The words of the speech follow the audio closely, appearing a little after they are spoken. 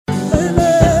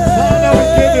Father, we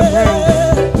give you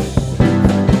praise.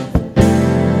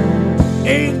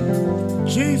 In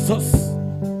Jesus'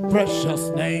 precious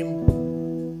name,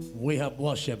 we have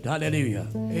worshipped. Hallelujah.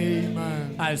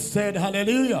 Amen. I said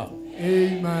hallelujah.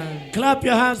 Amen. Clap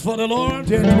your hands for the Lord.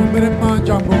 Tieni tumbere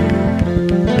manja po.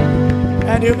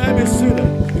 And you may be seated.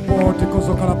 Ipo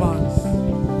tikozo kalabansi.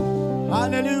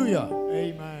 Hallelujah.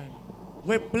 Amen.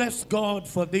 We bless God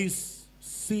for this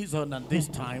season and this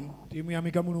time.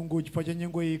 Timuyamika Mulungu chifukwa cha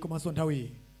nyengo iyi komanso nthawi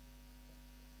iyi.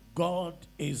 God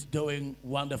is doing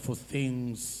wonderful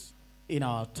things in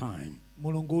our time.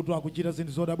 Mulungu akuchita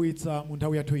zinthu zodabwitsa mu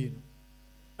nthawi yathu ino.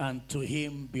 And to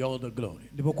him be all the glory.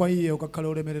 Ndipo kwa iye ukakhale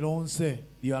ulemerero onse.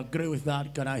 You agree with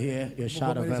that? Can I hear your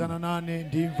shout of Muvomerezana amen? nane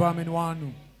ndimva ameni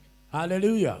wanu.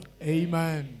 Hallelujah.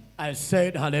 Amen. I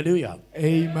said hallelujah.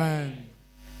 Amen.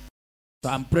 So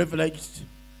I'm privileged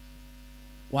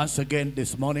once again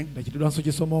this morning Ndachitidwanso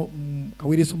chisomo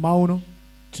kawiriso mauno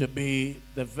to be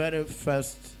the very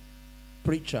first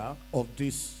preacher of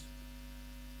this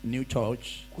new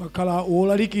church kukakhala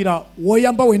wolalikira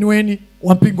woyamba weniweni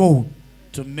wa mpingo uwu.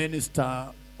 to minister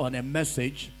on a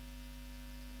message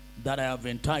that I have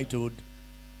entitled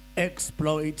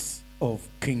Exploits of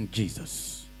King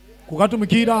Jesus.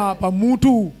 Kukatumikira pa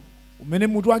mutu umene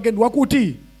mutu wake ndi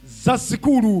wakuti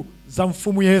zazikulu za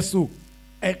mfumu Yesu.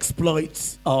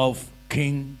 Exploits of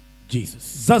King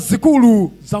Jesus.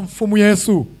 Zazikulu za mfumu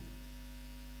Yesu.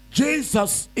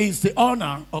 Jesus is the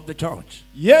honor of the church.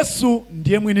 Yesu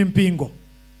ndiye mwini mpingo.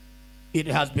 It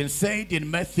has been said in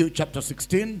Matthew chapter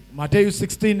 16. Mateyu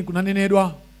 16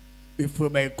 kunanenedwa. If we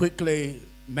may quickly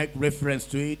make reference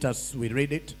to it as we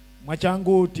read it.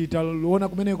 Mwachangu titaliona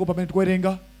kumeneko pamene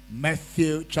tikuwerenga.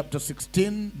 Matthew chapter 16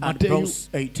 and Matthew- verse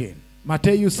 18.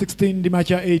 Mateyu 16 ndi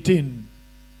macha 18.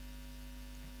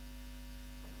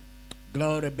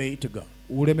 Glory be to God.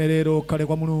 Ulemerero kale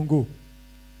kwa Mulungu.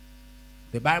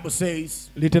 The Bible says,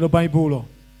 Litero Baibulo.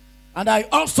 and I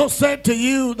also said to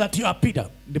you that you are Peter,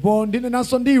 Ndipo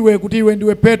ndinenanso ndiwe kuti iwe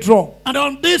ndiwe Petro. and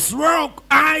on this rock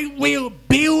I will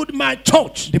build my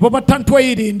church, Ndipo pa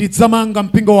thanthwe ili ndidzamanga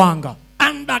mpingo wanga.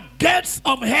 and the gates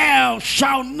of hell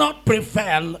shall not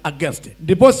prevail against it.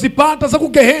 Ndipo zipata za ku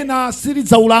Gehena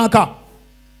sizidzaulaka.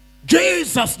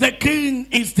 Jesus the King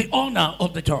is the honor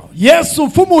of the church. Yesu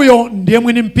mfumuyo ndiye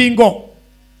mwini mpingo.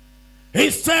 He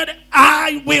said,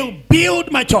 I will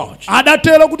build my church,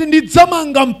 Adatero kuti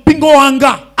ndidzamanga mpingo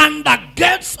wanga. and the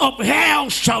gates of hell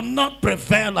shall not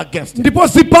prevail against it. Ndipo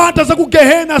zipata za ku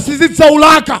Gehena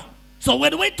sizidzaulaka. So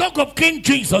when we talk of King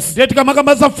Jesus, Ndiye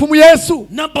tikamakamba za mfumu Yesu.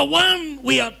 number one,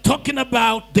 we are talking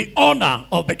about the honor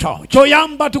of the church.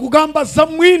 Choyamba tikukamba za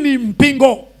mwini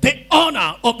mpingo. The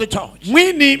honor of the church.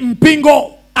 Mwini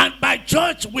mpingo. And by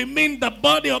church, we mean the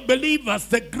body of believers,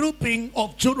 the grouping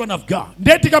of children of God.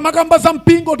 Ndiye tikamakamba za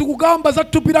mpingo tikukamba za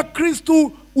thupi la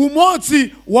Khristu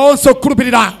umodzi wa onse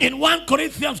okhulupirira. In 1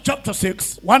 Corinthians chapter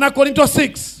 6, 1 Korinto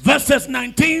 6 verses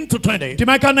 19 to 20,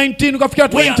 timaika 19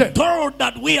 kufikira we are 20. told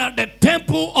that we are the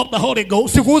temple of the Holy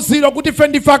Ghost, Tikuwuzidwa kuti ife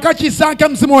ndife akachisa ka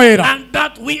Mzimu Woyera. and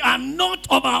that we are not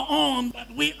of our own, but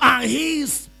we are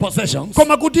His possessions,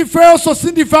 Koma kuti ifenso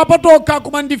sindife apatoka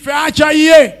koma ndife acha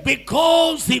iye.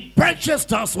 because He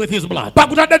purchased us with His blood.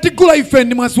 Pakuti adatigula ife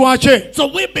ndi mwazi wace. So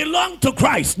we belong to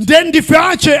Christ. Ndiye ndife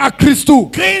ache a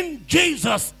Khristu. King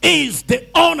Jesus is the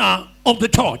honor of the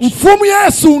church. Mfumu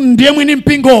Yesu ndiye mwini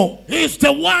mpingo. He's the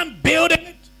one building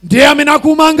it. Ndiye amene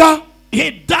akumanga.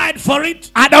 He died for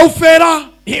it. Adaufera.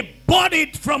 He bought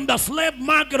it from the slave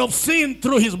market of sin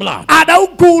through His blood.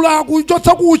 Adaugula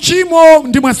kuchotsa ku uchimo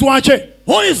ndi mwazi wace.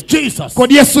 Who is Jesus?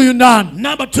 Kodi Yesu yu ndani?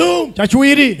 Number two,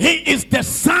 Chachiwiri. He is the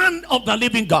Son of the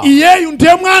living God. Iyeyu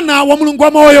ndiye mwana wa Mulungu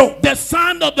wa moyo. The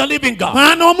Son of the living God.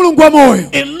 Mwana wa Mulungu wa moyo.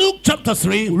 In Luke chapter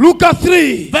 3, Luka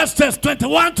 3 verses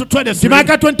 21 to 23,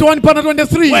 timaika 21 pana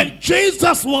 23. when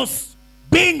Jesus was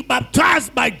being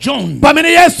baptized by John Pamene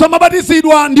Yesu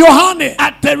amabatizidwa ndi Yohane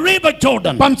at the river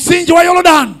Jordan, pa mtsinje wa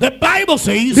Yorodani. the Bible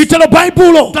says Litero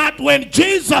Baibulo that when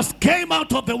Jesus came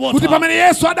out of the kuti water, pamene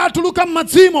Yesu adatuluka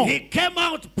m'madzimo, He came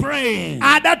out praying.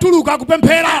 adatuluka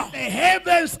kupemphera. The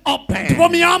heavens opened, Ndipo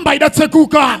miyamba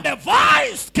idatsekuka. and the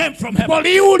voice came from Ndipo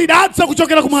heaven, liwu lidadza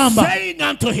kuchokera kumwamba. saying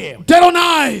unto Him, Tero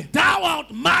naye, Thou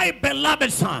art my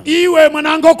beloved Son. iwe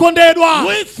mwananga okondedwa.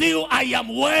 With you I am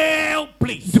well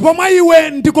pleased. Ndipo mwa iwe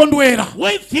ndikondwera.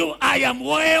 With you I am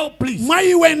well pleased. Mwa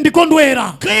iwe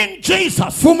ndikondwera. King Jesus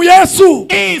Mfumu Yesu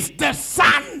is the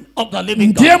Son of the living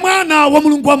ndiye God. mwana wa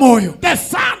mulungu wa moyo, The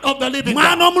Son of the living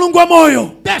mwana God. wa mulungu wa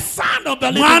moyo, The Son of the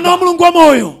living mwana wa God. mulungu wa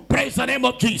moyo. Praise the name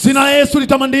of Jesus. Dzina la Yesu I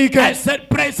litamandike, said,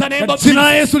 praise the name of dzina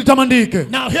la Jesus. Yesu litamandike.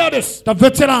 Now hear this.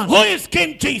 Tamvetserani, Who is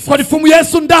King Jesus? kwani mfumu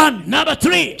Yesu ndani? Number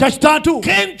 3. Chachitatu,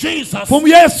 King Jesus mfumu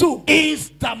Yesu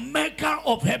is the maker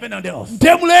of heaven and earth.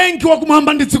 ndiye mulengi wa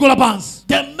kumwamba ndi dziko lapansi,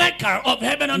 The maker of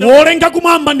heaven and earth. wolenga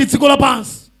kumwamba ndi dziko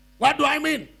lapansi. What do I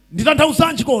mean?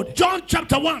 Nditanthauzanji kodi? John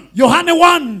chapter 1, Yohane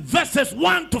 1 verses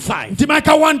 1 to 5.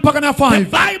 ndimaka 1 mpaka na The 5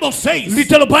 Bible says,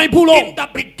 litelo baibulo, in the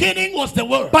beginning was the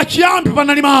Word. pachiyambi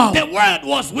panali mawu, The Word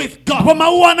was with ndipo God.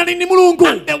 mawuwo anali ndi mulungu,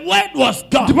 And the Word was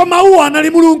God. ndipo mawuwo anali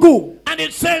mulungu. And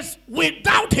it says,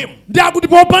 without Him, Ndi akuti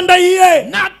popanda iye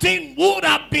nothing would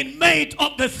have been made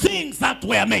of the things that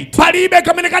were made. palibe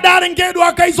kamene kadalengedwa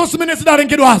akaizo zimene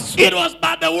zidalengedwazo. It was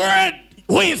by the Word,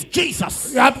 who is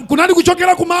Jesus, Kunali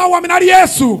kuchokera ku mawu amene ali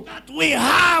Yesu that we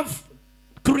have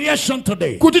creation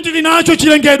today. kuti tili nacho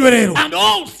chilengedwe lero, And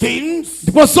all things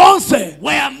ndipo zonse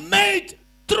were made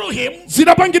through Him,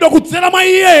 zidapangidwa kudzera mwa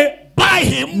iye, by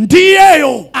Him, ndi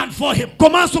iyeyo, and for Him.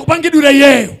 komanso kupangidwira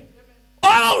iyeyo.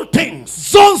 All things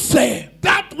Zonse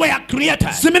that were created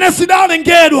zimene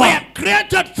zidalengedwa were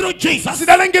created through Jesus,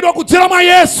 zidalengedwa kudzera mwa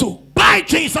Yesu, by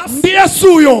Jesus, ndi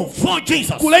Yesuyo, for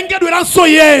Jesus. kulengedweranso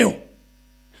iyeyo.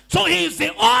 So He is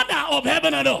the owner of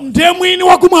heaven and earth. Ndiye mwini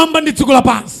wakumwamba ndi dziko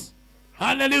lapansi.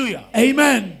 Hallelujah.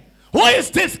 Amen. Who is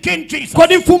this King Jesus?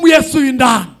 Kodi mfumu Yesuyu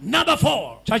ndani? Number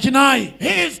 4. Chachinayi,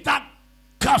 He is the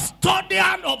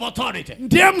custodian of authority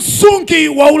ndiye msungi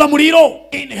wa ulamuliro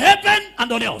in heaven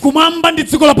and on earth. kumwamba ndi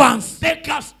dziko lapansi, The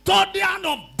custodian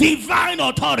of divine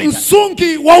authority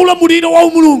msungi wa ulamuliro wa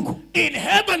umulungu in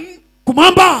heaven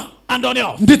kumwamba and on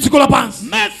earth. ndi dziko lapansi.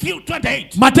 Matthew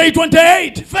 28, Mateyu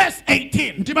 28 verse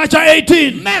 18. ndima cha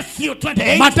 18, Matthew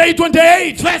 28, Mateyu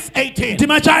 28 verse 18.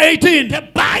 ndima cha 18, The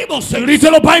Bible says,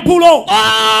 litelo baibulo,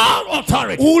 all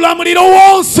authority ulamuliro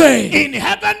wonse in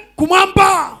heaven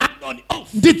kumwamba and on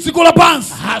earth ndi dziko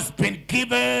lapansi has been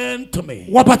given to me.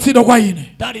 wapatsidwa kwa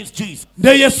ine. That is Jesus,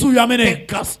 Ndiye Yesuyu the amene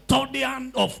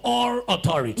custodian of all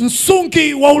authority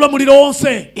msungi wa ulamuliro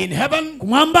wonse in heaven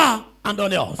kumwamba and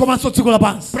on earth. komanso dziko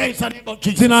lapansi. Praise the name of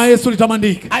Jesus. Dzina la Yesu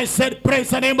litamandike, I said, praise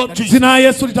the name of Jesus. dzina la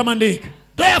Yesu litamandike.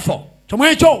 Therefore,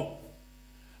 Chomwecho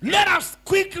let us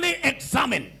quickly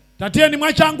examine tatiyeni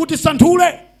mwachangu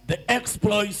tisanthule the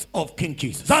exploits of King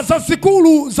Jesus.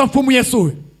 zazikulu za mfumu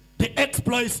Yesuyu, The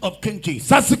exploits of King Jesus.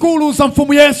 zazikulu za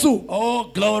mfumu Yesu. Oh,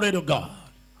 glory to God.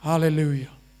 Haleluya.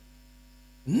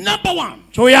 Number 1,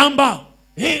 Choyamba,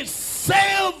 He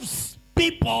saves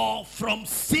people from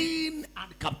sin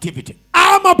and captivity.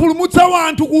 amapulumutsa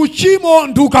wanthu ku uchimo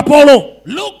ndi ukapolo.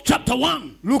 Luke chapter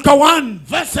 1, Luka 1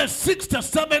 verses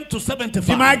 67 to 75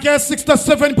 ndima yake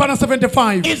 67 pana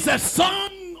 75 is a song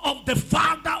of the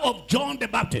father of John the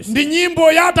Baptist ndi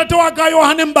nyimbo ya atate wake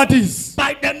Yohane Mbatizi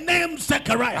by the name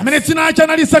Zechariah, amene dzina lake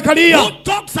anali Zakariya, who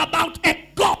talks about a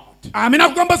God amene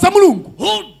akukamba za Mulungu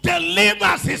who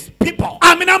delivers His people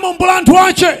amene amombola anthu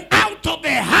ache out of the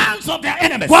hands of their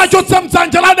enemies. kuwachotsa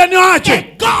mdzanja la adani A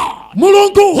ache. God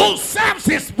Mulungu who saves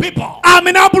His people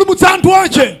amene apulumutsa anthu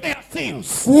ache their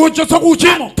sins. kuchotsa ku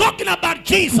uchimo. I'm talking about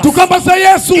Jesus Tukamba za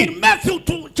Yesu in Matthew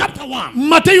 2, chapter 1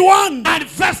 Mateyu 1 and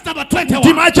verse number 21.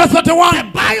 ndima cha The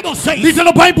 31 Bible says,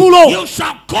 litelo baibulo, you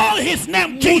shall call His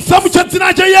name Jesus, musamutcha dzina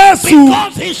lake Yesu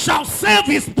because He shall save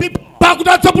His people pakuti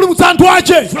adzapulumutsa anthu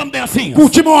ache from their sins. ku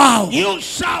uchimo wawo. You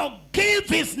shall give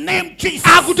His name Jesus,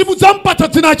 Akuti mudzampatsa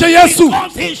dzina lake Yesu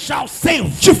because He shall save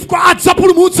chifukwa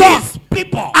adzapulumutsa His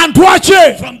people anthu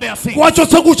ache from their sins.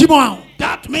 kuwachotsa ku uchimo wawo.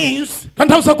 That means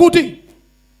Tanthauza kuti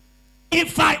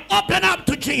if I open up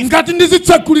to Jesus, ngati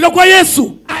ndizitsegulira kwa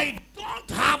Yesu I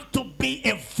don't have to be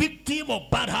a victim of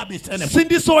bad habits anymore.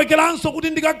 sindisowekeranso kuti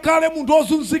ndikakhale munthu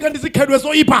ozunzika ndi zikhalidwe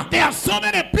zoyipa. There are so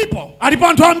many people, Alipo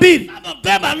anthu ambiri some of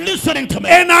them are listening to me,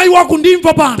 ena ayiwo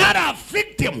akundimva pano that are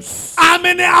victims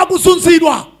amene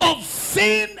akuzunzidwa of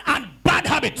sin and bad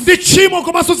habits. ndi tchimo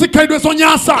komanso zikhalidwe But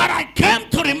zonyasa. I came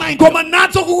to remind you Koma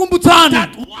natso kukumbutsani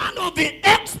that one of the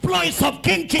exploits of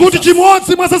King kuti Jesus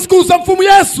chimodzi mwa zazikulu za mfumu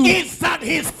Yesu is that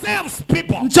He saves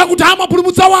people nchakuti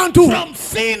amapulumutsa wanthu from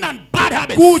sin and bad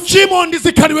habits, ku tchimo ndi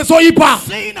zikhalidwe zoyipa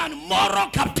sin and moral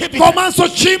captivity. komanso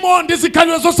tchimo ndi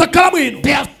zikhalidwe zosakhala bwino.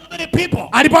 There are so many people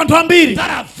Alipo anthu ambiri that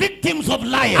are victims of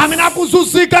lies, amene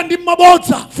akuzunzika ndi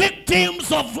mabodza,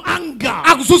 victims of anger,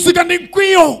 akuzunzika ndi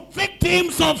mkwiyo,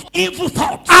 victims of evil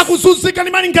thoughts. akuzunzika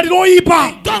ndi malingaliro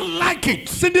oyipa. Don't like it,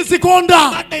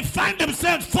 Sindizikonda but they find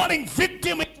themselves falling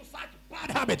victim into such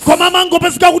bad habits. koma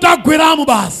amangopezeka kuti agweramo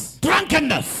basi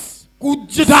Drunkenness,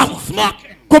 kuchitako,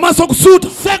 smoking, komanso kusuta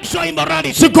sexual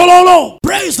immorality. chigololo.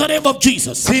 Praise the name of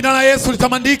Jesus. Dzina la Yesu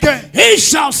litamandike. He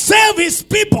shall save his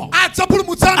people.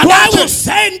 Adzapulumutsa And anthu I will ake.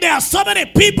 say there are so many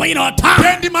people in our time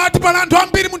Tendi mati pala anthu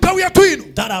ambiri mu nthawi yathu ino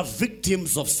that are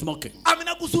victims of smoking, amene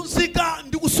akusunzika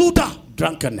ndi kusuta,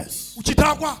 drunkenness,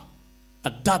 kuchitakwa,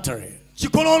 adultery,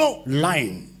 chigololo,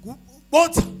 lying.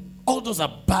 bodza. All those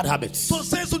are bad habits.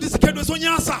 Zonsezo ndi zikhalidwe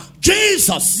zonyasa.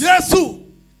 Jesus Yesu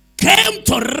came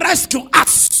to rescue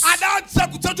us adadza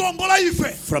kudzatiwombola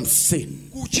ife from sin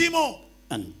kuchimo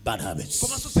and bad habits.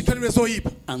 komanso zikhalidwe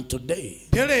zoyipa. And today,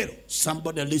 Lero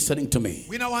somebody listening to me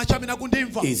wina wacha amene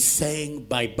akundimva is saying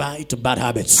bye-bye to bad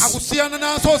habits. akusiyana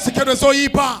nazo zikhalidwe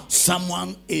zoyipa.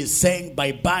 Someone is saying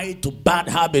bye-bye to bad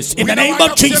habits in the Wina name wacha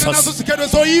of akusiyana nazo Jesus. zikhalidwe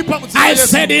zoyipa mu dzina la I Yesu.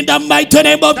 said in the mighty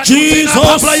name of Ngati mu dzina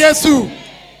la Jesus. Yesu.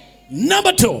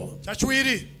 Number 2,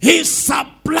 Chachiwiri, he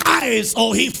supplies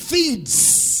or he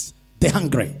feeds the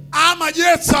hungry.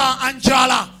 amadyetsa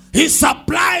anjala. He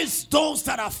supplies those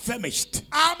that are famished.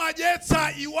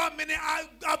 Amadyetsa iwo amene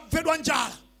amvedwa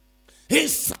njala. He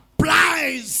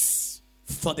supplies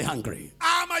for the hungry.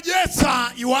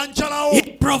 Amadyetsa iwo anjalawo.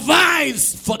 He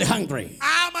provides for the hungry.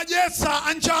 Amadyetsa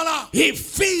anjala. He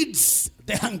feeds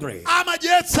the hungry.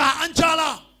 Amadyetsa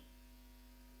anjala.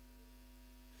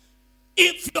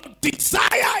 If your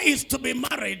desire is to be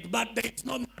married, but there is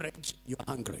no marriage, you are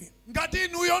hungry. Ngati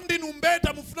inuyo ndinu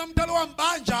mbeta mufuna mtalo wa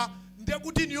mbanja, ndiye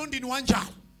kuti inuyo ndinu wanjala.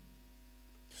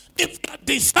 If your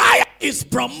desire is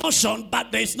promotion,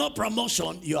 but there is no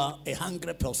promotion, you are a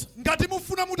hungry person. Ngati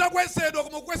mufuna mutakwezedwa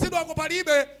koma kukwezedwako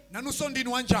palibe, nanunso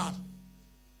ndinu wanjala.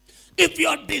 If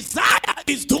your desire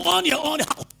is to own your own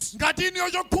house, Ngati inuyo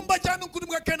chokhumba chanu kuti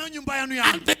mukakhale nyumba yanu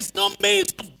yanu, and there is no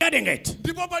means of getting it,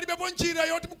 ndipo palibepo njira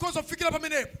yoti mukhoza kufikira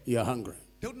pamenepo, you are hungry.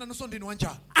 ndiye kuti nanunso ndinu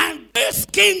wanjala. And this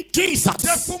King Jesus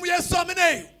Ndiye mfumu Yesu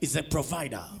ameneyo is a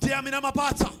provider ndiye amene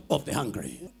amapatsa of the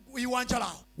hungry. iwo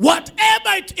anjalawo.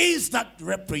 Whatever it is that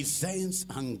represents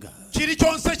hunger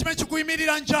Chilichonse chimene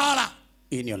chikuyimirira njala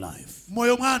in your life,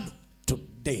 moyo mwanu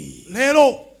today,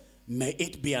 lero may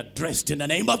it be addressed in the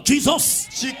name of Jesus.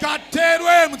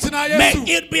 chikaterwe mu dzina la May Yesu.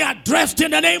 it be addressed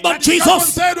in the name of Jesus.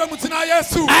 Chikakonzedwe mu dzina la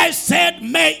Yesu. I said,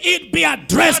 may it be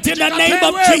addressed in the name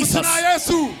of Chikaterwe mu Jesus. dzina la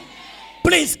Yesu.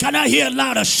 Please, can I hear a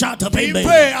louder shout of amen?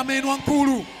 Impe amen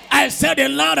wankulu. I said a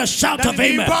louder shout of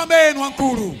Impe amen. amen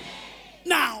wankulu.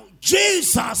 Now,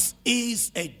 Jesus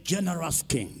is a generous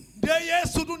king. Ndiye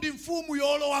Yesu tu ndi mfumu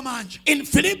yolowa manja. In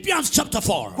Philippians chapter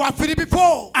 4 Kwa Filipi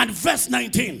 4 and verse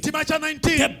 19, chima cha the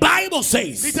 19 Bible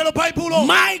says, litelo Baibulo,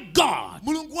 my God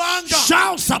Mulungu wanga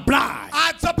shall supply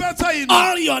adzapatsa inu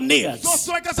all your needs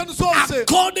zosowa zanu zonse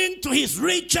according to his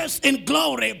riches in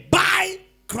glory by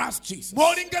Christ Jesus.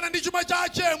 molingana ndi chuma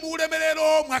chache mu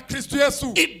ulemerero mwa Khristu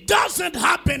Yesu. It doesn't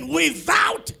happen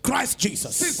without Christ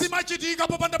Jesus. Sizimachitika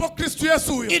popandapo Khristu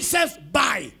Yesuyo. It says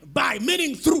by,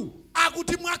 meaning through.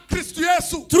 Akuti mwa Khristu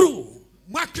Yesu. Through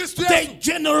Mwa Khristu the Yesu.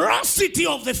 generosity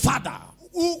of the Father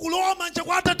Kulowa manja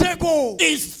kwa Atateko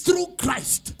is through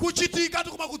Christ. kuchitika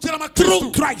tukuma kudzera mwa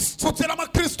Through Khristu. Christ. Kudzera mwa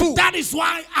Khristu. That is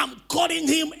why I'm calling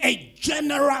him a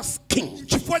generous king.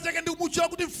 Chifukwa chake ndikumuchula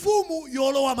kuti mfumu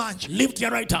yolowa manja. Lift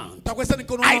your right hand. Takwesa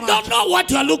mikono I manja. don't know what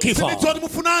you are looking for. Sinditsoti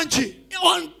mufunanji.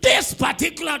 On this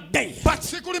particular day, Pa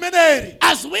tsiku limeneli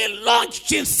as we launch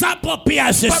Chinsapo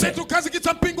PICC, pamene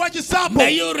tukhazikitsa mpingo wa chisapo.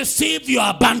 may you receive your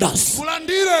abundance.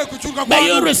 Mulandire kuchuluka May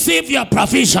you kwanu. receive your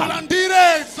provision.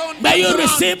 Mulandire May you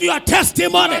receive your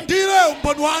testimony. Mulandire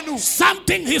umboni wanu.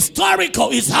 Something historical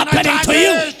is happening to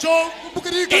you.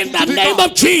 In the name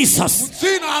of Jesus.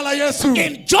 Dzina la Yesu.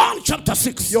 In John chapter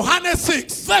 6, Yohane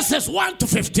 6 verses 1 to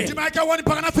 15. Timaika 1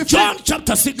 mpaka na 15. John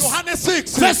chapter 6, Yohane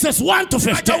 6 verses 1 to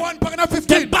Timaika 15. 1 mpaka na The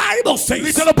 15. Bible says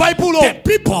Litelo Baibulo. the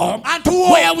people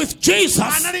Anthuwo were with Jesus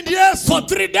anali ndi Yesu for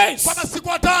 3 days pa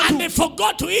masiku and atatu. they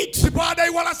forgot to eat. Ndipo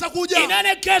adaiwala sakudya. In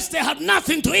any case, they had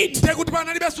nothing to eat. Ndiye kuti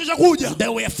panalibenso chakudya. They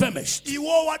were famished.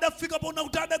 Iwo adafika pona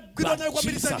kuti adagwidwa nayo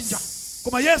kwambiri Jesus njala.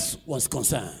 Koma Yesu was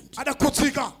concerned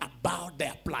adakhudzika about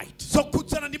their plight.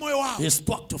 zokhudzana ndi moyo wawo. He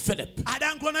spoke to Philip.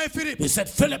 Adayankhula naye Filipo. He said,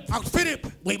 Philip, Akuti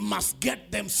Filipo, we must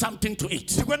get them something to eat.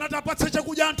 tikwena tapatse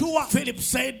chakudya anthuwa. Philip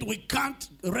said, we can't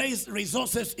raise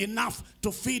resources enough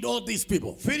to feed all these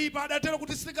people. Filipo adatero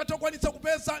kuti sitingatokwanitsa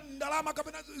kupeza ndalama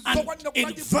kapena And zokwanira in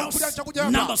kulya verse chakudya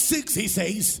number apa. 6, he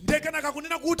says, Ndekena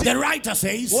kakunena kuti the writer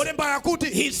says, olemba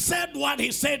yakuti he said what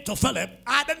he said to Philip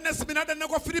adanena simene adanena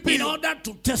kwa in Filipo order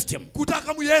to test him. kuti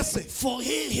akamuyese For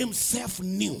he himself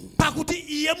knew pakuti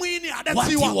iye mwini what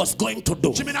he adadziwa was going to do.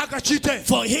 chimene akachite.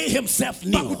 For he himself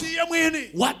knew Pakuti iye mwini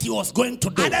what he was going to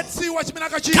do. adadziwa chimene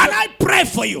Can akachite. I pray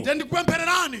for you? Ndiye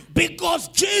ndikupemphererani Because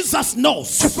Jesus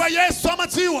knows chifukwa Yesu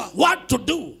amadziwa what to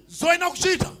do zoyena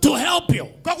kuchita to help you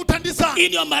kwakuthandizana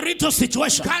in your marital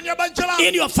situation, kani ya banja lako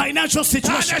in your financial kani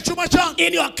ya situation, chuma changu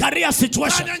in your career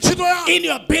situation, kani ya ntchito yangu in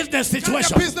your business kani ya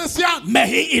situation. business yangu May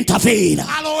he intervene.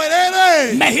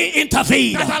 alowerere May he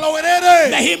intervene. kati alowerere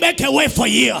May he make a way for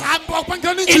you.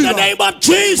 akupangira ni In the njira name of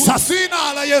Jesus.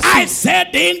 zina la Yesu I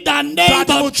said in the name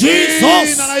Tata of zina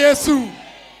Jesus. la Yesu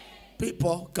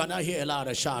People, can I hear a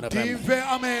louder shout of amen? tive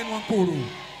amen wankulu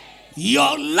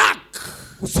Your luck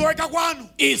kusoweka kwanu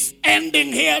is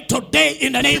ending here today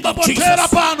in the name of Jesus. potera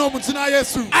pano mu dzina la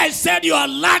Yesu I said your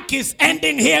luck is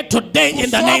ending here today in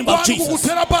the name of Jesus.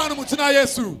 kukutera pano mu dzina la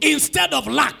Yesu Instead of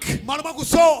luck, malo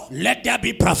makusowa let there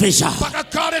be provision.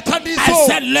 pakakale I thandizo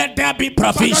said let there be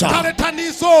provision. pakakale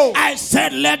thandizo I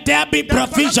said let there be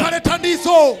provision. pakakale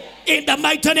thandizo In the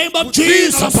mighty name of dzina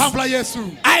la Jesus. mphamvu la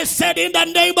Yesu I said in the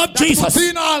name of Jesus.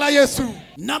 dzina la Yesu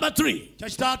Number 3,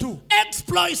 chachitatu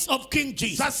exploits of King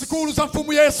Jesus. za sikulu za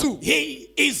mfumu Yesu He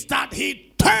is that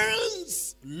he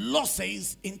turns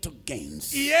losses into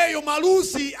gains. iyeyo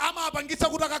malusi amapangitsa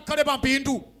kuti akakhale pa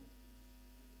mpindu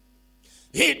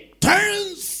He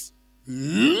turns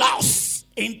loss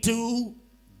into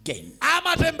gain.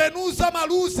 amatembenuza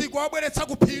malusi kuwabweretsa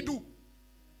ku phindu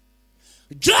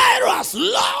Jairus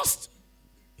lost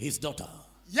his daughter,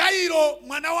 Yairo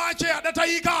mwana wace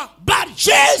adatayika but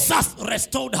Jesus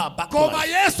restored her back to koma life.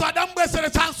 Yesu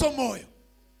adamubwezeretsanso moyo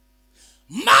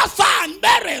Martha and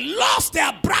Mary lost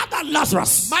their brother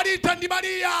Lazarus, Marita ndi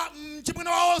Mariya mchimwene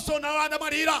wawonso nawo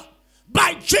adamwalira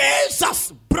but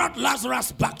Jesus brought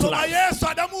Lazarus back to koma life. Yesu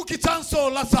adamuukitsanso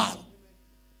Lazaro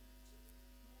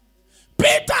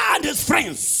Peter and his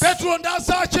friends Petro ndi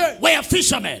asache were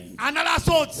fishermen. anali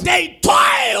asodzi They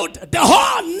toiled the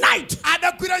whole night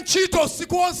adagwira ntchito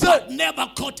usiku wonse but never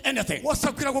caught anything.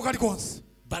 wosagwirako kalikonse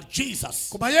But Jesus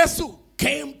koma Yesu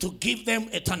came to give them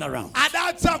a turnaround.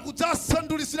 adadza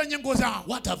kudzasandulisira nyengo zawo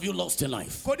What have you lost in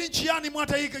life? kodi nchiyani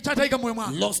chatayika moyo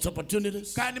mwanu Lost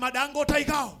opportunities, kaya ndi madanga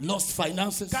otayikawo lost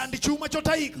finances, kaya ndi chuma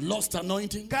chotayika lost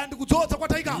anointing, kaya ndi kudzodza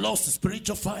kwatayikawo lost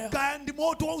spiritual fire. kaya ndi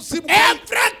moto wa uzimu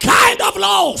Every kind of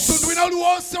loss, mtundu wina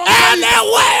uliwonse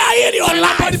anywhere in your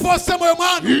life, paliponse moyo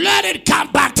mwanu let it come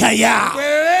back to you.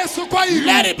 bwererenso kwa inu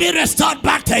Let it be restored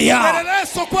back to you.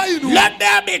 bwererenso kwa inu Let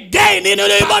there be gain in the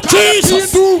name of Pakale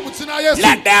Jesus. phindu mu dzina la Yesu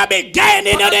Let there be gain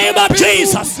in the name of Pakale phindu mu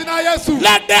Jesus. dzina la Yesu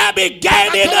Let there be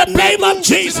gain in the Pakale name phindu of mu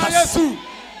dzina la Jesus. Yesu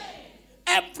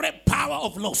Every power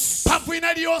of loss, mphamvu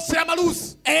ina iliyonse ya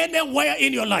malusi anywhere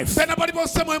in your life, pena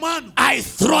paliponse moyo mwanu I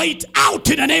throw it out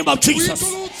in the name of Jesus.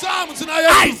 kuyitulutsa mu dzina la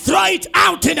I Yesu throw it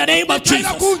out in the name of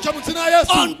itaina Jesus. kunja mu dzina la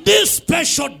Yesu On this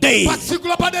special day, pa tsiku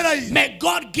lapadera iyi may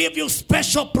God give you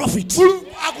special profit mulungu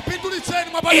akupindulitseni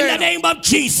in the mwapadera name of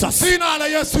Jesus. dzina la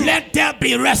Yesu Let there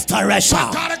be restoration.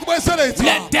 pakale kubwezeretsa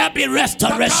Let there be pakale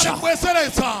restoration.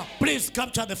 kubwezeretsa Please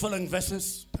capture the following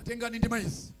verses. tatengani ndima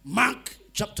izi Mark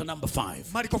chapter number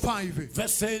 5, Marko 5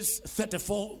 verses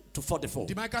 34 to 44.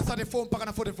 ndima ika 34 mpaka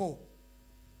na 44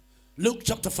 Luke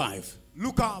chapter 5,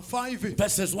 Luka 5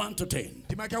 verses 1 to 10.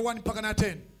 ndima ika 1 mpaka na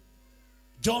 10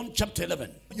 John chapter 11,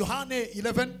 Yohane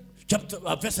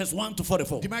 11 verses 1 to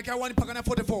 44. ndima ika 1 mpaka na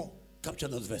 44 Capture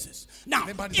those verses. Now,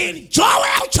 Remember this in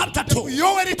Joel chapter 2,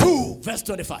 Yoeli 2 verse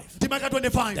 25, ndima ika the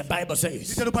 25 Bible says,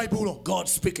 nditero baibulo God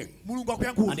speaking, mulungu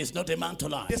akuyankhula and is not a man to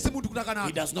lie. esi munthu He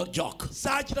kutakana does not joke.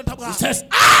 sachita He nthabwala says,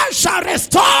 I shall kuti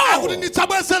restore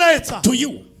ndidzabwezeretsa to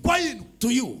you, kwa inu to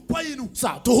you, kwa inu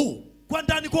sir, to who? kwa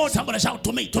ndani kodi Somebody shout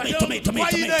to me, to me, to me, to me, kwa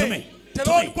to me, to me, ine to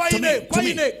teloni me, kwa to ine me, kwa to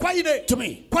ine me, kwa ine to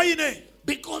me. kwa ine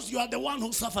Because you are the one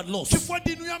who suffered loss. chifukwa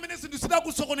ndinu amene zinthu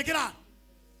zidakusokonekerani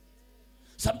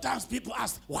Sometimes people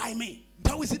ask, why me?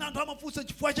 nthawi zina anthu amafunsa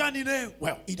chifukwa chani ineyo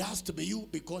Well, it has to be you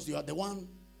because you are the one.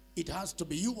 It has to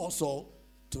be you also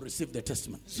to receive the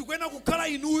testimony. zikuyenera kukhala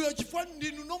inuyo chifukwa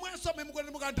ndinu nomwenso amene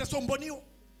mukandiranso mboniwo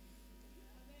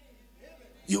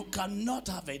You cannot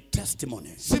have a testimony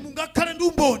simungakhale ndi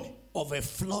umboni of a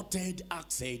floated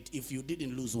accent if you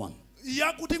didn't lose one.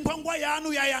 yakuti nkhwangwa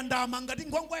yanu yayandama ngati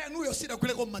nkhwangwa yanuyo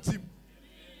sidagwireko m'madzimu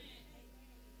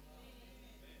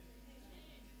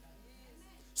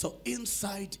So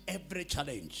inside every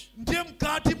challenge ndiye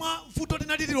mkati mwa vuto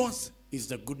lina lililonse is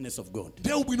the goodness of God.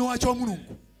 ndiye ubwino wacho wa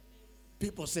mulungu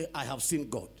People say, I have seen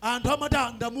God. anthu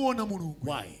amati ndamuona mulungu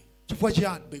Why? chifukwa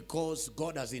chiyani Because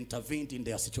God has intervened in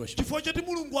their situation. chifukwa choti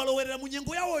mulungu alowerera mu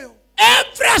nyengo yawoyo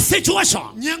Every situation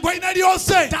nyengo ina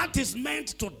iliyonse that is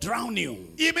meant to drown you,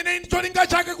 imene cholinga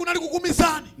chake kunali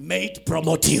kukumizani may it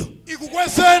promote you.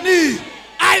 ikukwezeni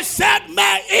I said,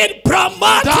 may it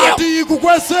promote ndati you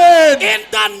ikukwezeni in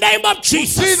the name of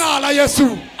Jesus. dzina la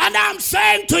Yesu. And I'm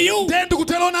saying to you Ndiye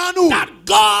ndikutero nanu that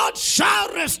God shall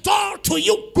restore to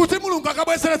you, kuti mulungu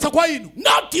akabwezeretsa kwa inu.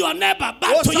 not your neighbor,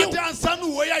 but to you, Osati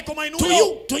ansanuwo yayi koma to inuyo.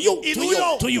 you, to you, to you,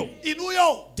 Inuyo. to you.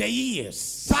 Inuyo. The years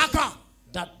Saka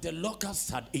that the locusts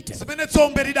had eaten. zimene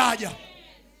dzombe lidadya.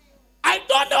 I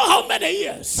don't know how many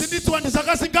years Sindidziwa ndi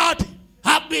zaka zingati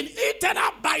have been eaten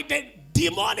up by the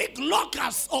demonic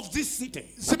locusts of this city.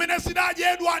 zimene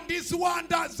zidadyedwa ndi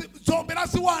ziwanda dzombe la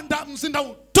ziwanda mzinda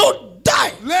uno.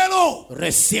 Today, Lero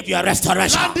receive your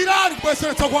restoration. landirani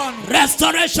kubwezeretsa kwanu.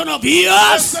 Restoration of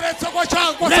years, Kubwezeretsa kwa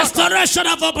chaka. restoration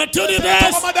of Kubwezeretsa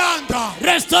opportunities, kwa madanga.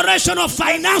 restoration of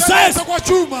finances, Kubwezeretsa kwa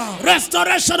chuma.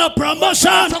 restoration of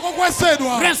promotion, Kubwezeretsa kwa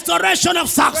kukwezedwa. restoration of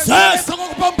success. Kubwezeretsa kwa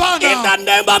kupambana. In the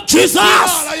name of Jesus.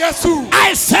 Dzina la Yesu.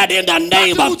 I said in the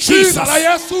name of Dzina la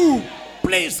Jesus. Yesu.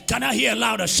 Please, can I hear a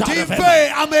louder shout of amen?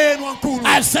 Timve amen wankulu.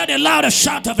 I said a louder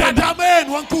shout of Kati amen. amen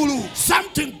wankulu.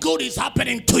 Something good is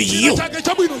happening to China you. chake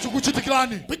chabwino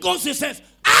chikuchitikirani. Because he says,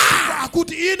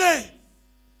 Akuti ine.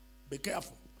 be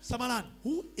careful. Samalani.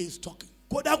 Who is talking?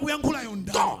 Koda kuyankhula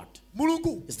yonda. God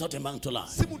Mulungu. is not a man to lie,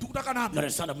 Si munthu kutaka not nami. a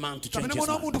son of man to change Kapena his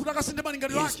mwana wa mind. munthu kutaka sinde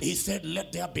malingaliro ake. He said,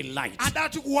 let there be light.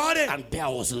 Adati kuwale. And there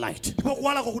was light. Ndipo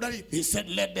kuwala kwa kudali. He said,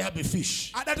 let there be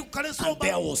fish. Adati kukhale And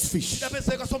there nsomba. was fish.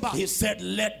 Idapezeka nsomba. He said,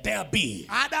 let there be.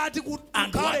 Adati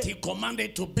And what he kukhale.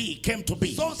 commanded to be came to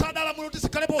be. Zonse adalamula kuti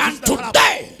zikhalepo And zidakhalapo.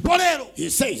 today, Ndipo lero he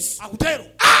says, akutero.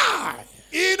 I,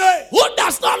 Ine who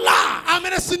does not lie,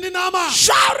 amene sindinama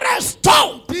shall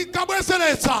restore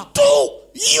ndikabwezeretsa to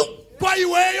you. kwa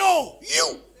iweyo.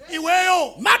 You.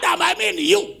 Iweyo. Madam, I mean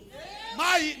you.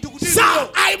 Mayi ndikuti Sir,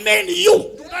 inuyo. I mean you.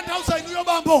 Ndikutanthauza inuyo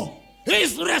bambo. He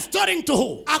is restoring to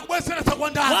who? Akubwezeretsa kwa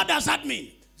ndani. What does that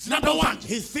mean? Number one,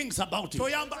 he thinks about you.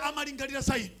 Toyamba amalingalira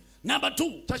sa inu. Number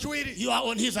two, Chachiwiri. you are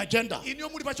on his agenda. Inuyo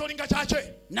muli pa cholinga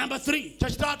chache. Number three,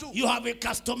 Chachitatu. you have a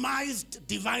customized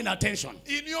divine attention.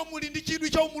 Inuyo muli ndi chidwi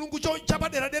cha umulungu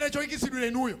chapaderadera choyikitsidwira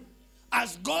inuyo.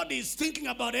 As God is thinking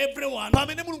about everyone,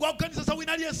 Pamene mulungu akuganiza za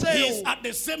wina he is aliyenseyo. at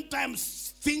the same time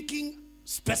thinking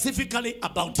specifically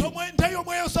about you. Tomwe nthawi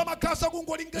yomweyo samakhalasa He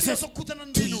kungolingalira says, zokhudzana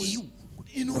to ndinuyo. you,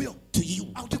 Inuyo. to you.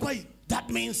 Akuti kwa inu. That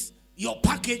means your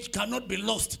package cannot be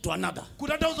lost to another.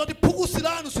 Kutanthauza kuti phukusi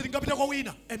lanu silingapita kwa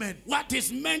wina. Amen. What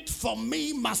is meant for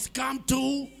me must come to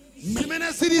me.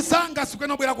 Zimene zili zanga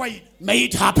sikunobwera kwa ine. May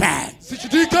it happen.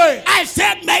 Sichitike. I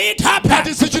said, may it Kati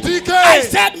happen. sichitike. I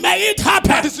said, may it Kati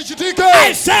happen. sichitike.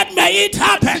 I said, may it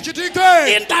happen.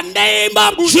 Sichitike. In the name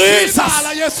of Dzina Jesus.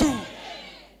 la Yesu.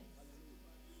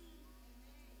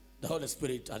 The Holy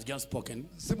Spirit has just spoken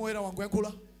Mzimu woyera wangu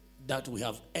yankhula. that we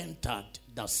have entered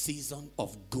the season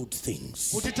of good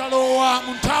things. Kuti talowa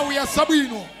mu nthawi ya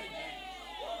zabwino.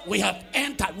 We have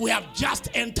just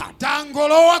entered.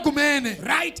 Tangolowa kumene.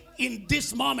 Right in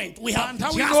this moment, we have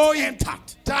Nthawi just inoyi. entered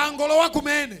Tangolowa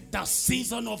kumene. the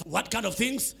season of what kind of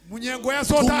things? Munyengo ya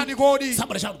zotani kodi.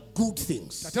 Somebody shout, good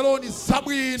things. Teloni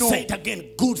zabwino. Say it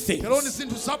again, good Teloni things.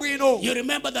 zinthu zabwino. You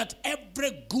remember that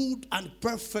every good and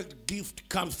perfect gift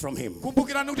comes from him.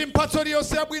 Kumbukirani kuti mphatso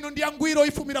iliyonse yabwino ndi yangwiro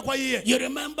ifumira kwa iye. You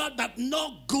remember that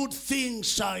no good thing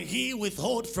shall he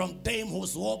withhold from them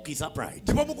whose walk is upright.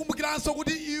 Ndipo mukumbukiranso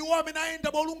kuti iwo amene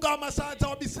ayenda molungama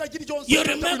sadzawabisira chilichonse. You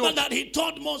remember that he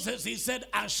told Moses, he said,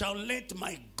 I shall let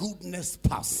my goodness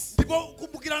pass. Ndipo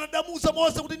kumbukirana adamuwuza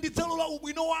Mose kuti ndidzalola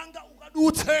ubwino wanga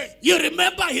ukadutse. You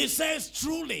remember he says,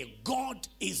 truly, God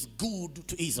is good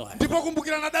to Israel. Ndipo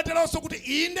kumbukirana adateronso kuti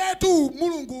indetu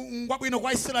mulungu ngwabwino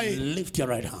kwa Israeli. Lift your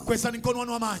right hand. Kwezani mkono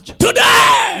wanu wamanja.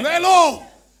 Today, Lelo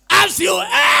as you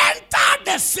enter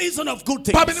the season of good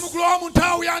pamene things, mukulowa mu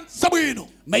nthawi ya zabwino.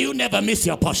 may you never miss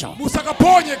your portion.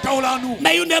 Musakaphonye gawo lanu.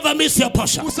 May you never miss your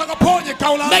portion. Musakaphonye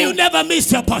gawo lanu. May you never miss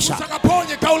your portion.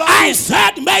 Musakaphonye gawo lanu. I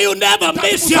said, may you never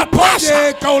miss your portion.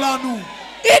 Musaphonye gawo lanu.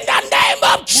 In the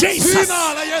name of Jesus.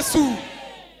 Dzina la Yesu.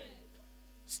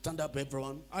 Stand up,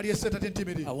 everyone. Aliyese tate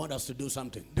ntimiri. I want us to do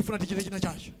something. Ndifuna tichite china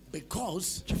chacho.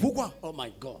 Because, Chifukwa oh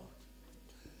my God,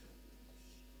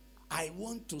 I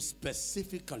want to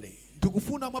specifically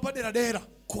ndikufuna mwapaderadera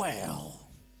quell.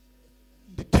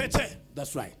 ndithetse.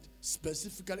 That's right.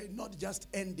 Specifically, not just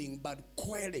ending, but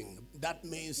quelling. That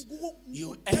means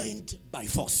you end by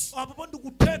force. Apo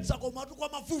ndikuthetsa komatu kwa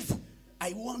mavuvu.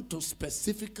 I want to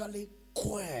specifically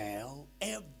quell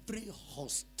every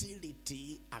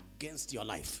hostility against your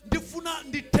life. Ndifuna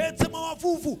ndithetse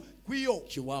mavuvu kwiyo.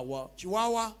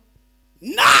 Chiwawa.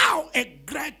 Now a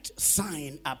great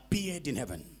sign appeared in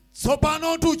heaven.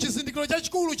 Tsopano tu chizindikiro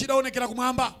chachikulu chidaonekera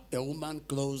kumwamba. A woman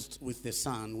clothed with the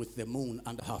sun, with the moon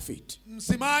under her feet.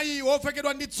 Msimayi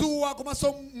wovekedwa ndi dzuwa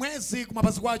komanso mwezi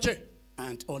kumapazi kwace.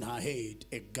 and on her head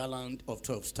a garland of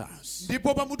 12 stars.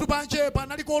 ndipo pamutu panje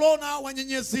panali kolona wa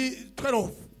nyenyezi 12.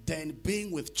 Then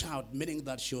being with child, meaning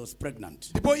that she was pregnant,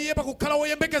 ndipo iye pakukhala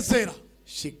woyembekezera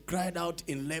she cried out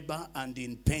in labor and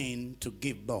in pain to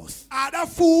give birth.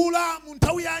 adafuula mu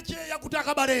nthawi yace yakuti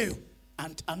akabaleyo.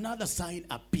 And another sign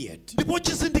appeared. ndipo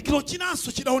chizindikiro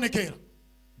chinanso chidaonekera.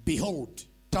 Behold,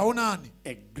 taonani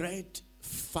a great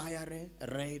fiery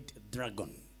red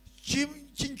dragon,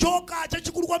 chinjoka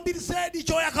chachikulu kwambiri zedi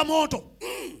choyaka moto,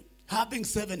 having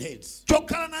 7 heads.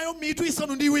 chokhala nayo mitu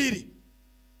isanu ndi iwiri.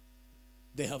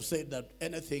 They have said that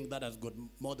anything that has got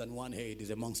more than 1 head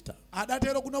is a monster.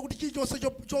 adatero kuna kuti chilichonse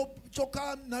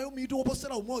chokhala nayo mitu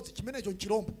woposera umodzi chimenecho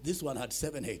nchirombo. This one had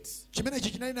 7 heads,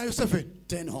 chimenechi chinali nayo 7,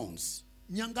 10 horns.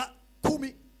 nyanga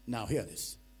 10. Now hear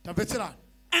this. tamvetserani.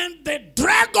 And the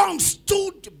dragon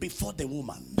stood before the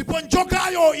woman. ndipo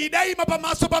njokayo idayima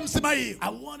pamaso pa mzimayiyo. I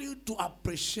want you to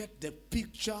appreciate the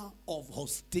picture of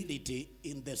hostility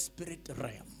in the spirit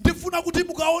realm. ndifuna kuti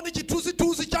mukaone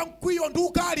chithunzithunzi cha mkwiyo ndi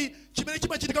ukali chimene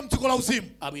chimachitika mdziko la uzimu.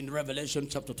 I'm in Revelation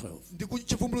chapter 12. ndi ku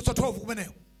chivumbulutso 12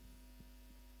 kumeneko.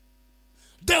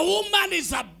 The woman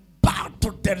is about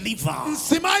to deliver.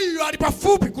 mzimayiyo ali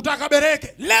pafupi kuti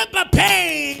akabereke. Labor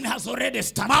pain has already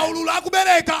started. maululu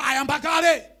akubereka ayamba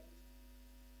kale.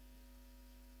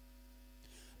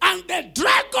 And the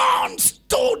dragon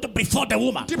stood before the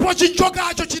woman, ndipo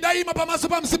chinjokacho chidayima pamaso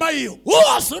pa mzimayiyo. who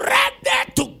was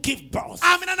ready to give birth.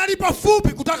 amene anali pafupi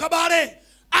kuti akabale.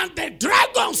 And the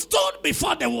dragon stood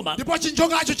before the woman, ndipo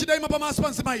chinjokacho chidayima pamaso pa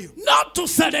mzimayiyo. not to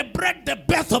celebrate the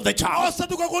birth of the child,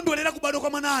 osati kukakondwerera kubadwa kwa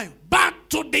mwanayo, but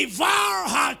to devour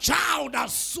her child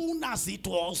as soon as it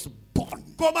was born.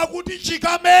 koma kuti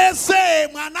chikamese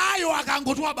mwanayo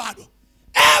akangoti wabadwa.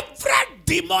 Every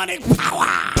demonic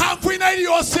power mphamvu ina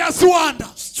iliyonse yaziwanda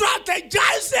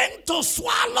strategizing to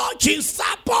swallow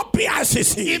chinsapo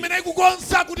PICC, imene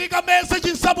ikukonza kuti ikamese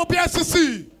chinsapo PICC,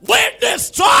 we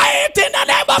destroy it in the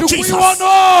name of Jesus.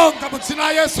 tikuiwononga mu dzina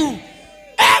la Yesu.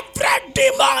 Every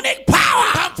demonic power,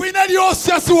 mphamvu ina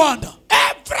iliyonse yaziwanda,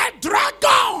 every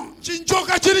dragon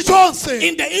chinjoka chilichonse,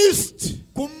 in the east,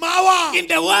 kummawa, in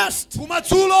the west,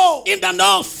 kumadzulo, in the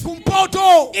north,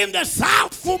 kumpoto, in the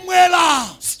south,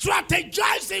 kumwera,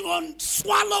 strategizing on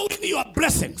swallowing your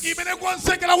blessings. imene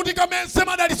kukonzekera kuti ikamese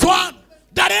madalitso anu,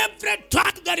 That every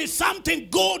time there is something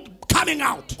good coming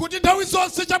out, kuti nthawi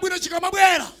zonse chabwino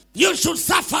chikamabwera, you should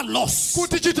suffer loss.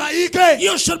 kuti chitayike,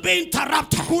 You should be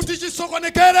interrupted. kuti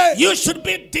chisokonekere, You should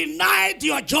be denied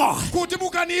your joy. kuti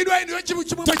mukanidwe inu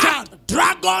chimwemwe chanu. That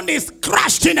dragon is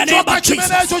crushed in the name Choka of Jesus.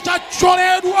 chimenecho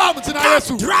chacholedwa mu dzina la That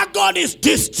Yesu. dragon is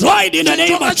destroyed in the name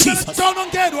Choka of chimene Jesus.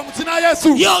 chaonongedwa mu dzina la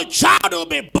Yesu. Your child will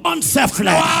be born safely.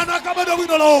 Mwana akabadwa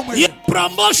bwino lomwe. Your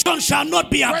promotion shall not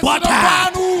be Kwesero aborted.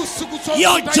 kwanu sikusokonezeka.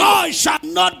 Your joy shall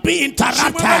not be Chimwemwe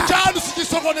interrupted. chanu In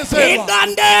sichisokonezeka.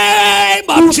 the name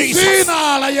of Jesus.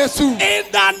 Dzina la Yesu. In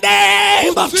the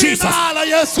name of Jesus. Dzina la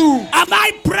Yesu. Am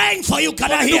I praying for you?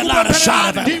 Can I hear a louder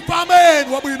shout of amen? Ndimva amen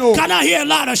wabwino. Can I hear a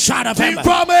louder shout of amen?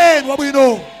 Ndimva amen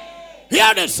wabwino.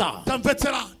 Hear this song.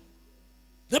 Tamvetserani.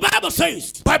 The Bible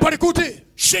says Baibulo likuti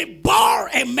she bore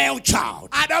a male child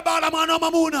adabala mwana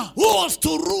wamwamuna who was to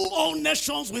rule all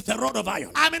nations with a rod of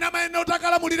iron. amene amayenera kuti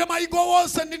akalamulire mayiko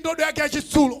onse ndi ndodo yake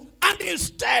yachitsulo. And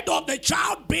instead of the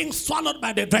child being swallowed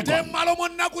by the Te dragon, m'malo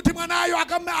monena kuti mwanayo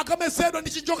akamesedwa ndi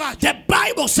chinjokacho. the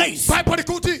Bible says Baibulo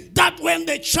likuti that when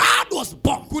the child was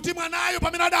born, kuti mwanayo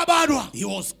pamene adabadwa he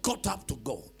was caught up to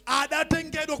God.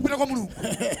 adatengedwa kupita kwa Mulungu.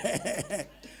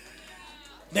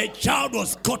 The child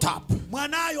was caught up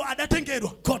Mwanayo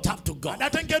adatengedwa. caught up to God.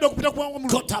 Adatengedwa kupita kwa Mulungu.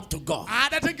 Caught up to God.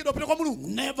 Adatengedwa kupita kwa Mulungu.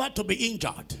 Never to be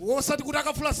injured. Wosati kuti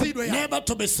akafulasidwe ya. Never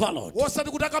to be swallowed.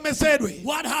 Wosati kuti akamesedwe.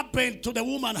 What happened to the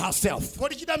woman herself?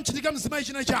 Kodi chidamuchitika mzimayi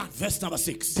china chani? Verse number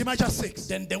 6. Ndima cha 6.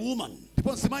 Then the woman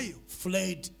Ndipo mzimayiyo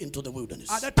fled into the wilderness,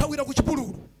 adathawira ku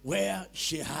chipululu where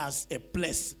she has a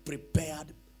place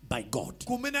prepared by God.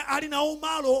 kumene ali nawo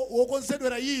malo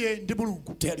wokonzedwera iye ndi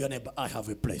Mulungu. Tell your neighbor, I have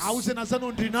a place. Awuzeni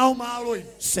azanu ndili nawo malo ine.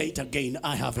 Say it again,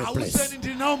 I have a place. Awuzeni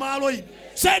ndili nawo malo ine.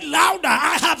 Say it louder,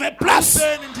 I have a place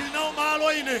Awuzeni ndili nawo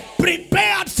malo ine.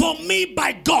 prepared for me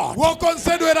by God.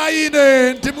 Wokonzedwera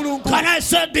ine ndi Mulungu. Can I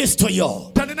say this to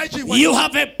you? Tanena chiwa. You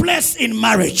have a place in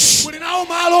marriage. Muli nawo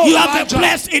malo You have a m'banja.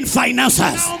 place in finances.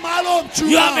 Nawo malo mchuma.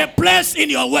 You have a place in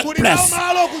your Muli nawo workplace.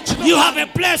 malo kuchita. You have a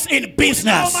place in Nawo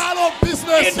business. malo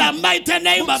business. In the mighty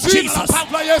name of Dzina la Jesus.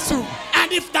 mphamvu la Yesu. And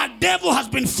And if that devil has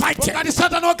been fighting ngati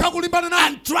satana wakakulimbana naye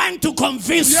and trying to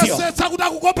convince you, yesetsa kuti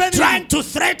akukopeni trying to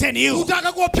threaten you, kuti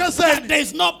akakuopsezeni there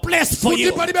is no place for kuti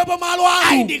you, palibepo malo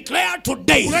I anu declare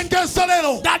today kulengesa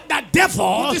lero that the devil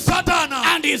kuti satana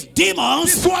and his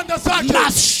demons ziwanda zake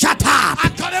must shut up,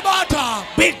 akhale bata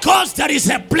because there is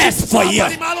a place for you.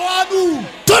 pali malo anu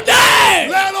Today,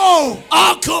 lero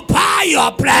occupy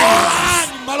your place.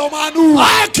 lowani malo manu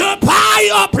Occupy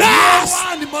your place.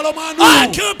 lowani malo manu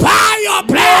Occupy your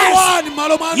place. lowani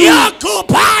malo manu You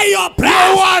occupy your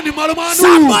place. lowani malo manu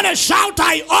Somebody shout,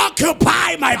 I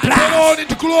occupy my place. lero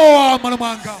ndikulowa malo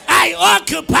manga I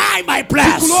occupy my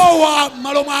place. kulowa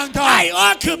malo manga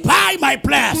I occupy my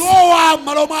place. kulowa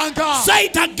malo manga Say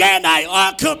it again, I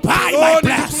occupy my lero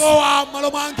place. ndikulowa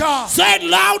malo manga Say it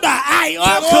louder, I lero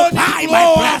occupy my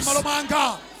ndikulowa malo place.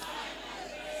 manga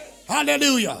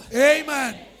Hallelujah.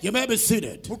 amen You may be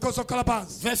seated. mukhoza kukhala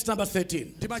pansi Verse number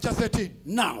 13. ndima cha 13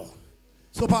 Now,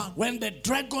 tsopano when the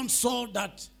dragon saw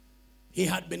that he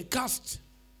had been cast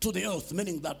to the earth,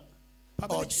 meaning that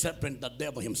old serpent, the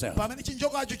devil himself, pamene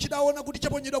chinjokacho chidaona kuti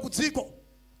chaponyedwa ku dziko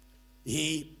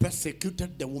he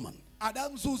persecuted the woman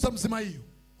adamzunza mzimayiyo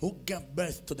who gave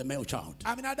birth to the male child.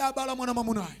 amene adabala mwana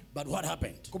mwamunayo But what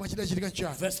happened? koma chidachitika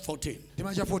nchiyani Verse 14.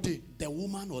 ndima cha 14 The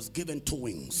woman was given 2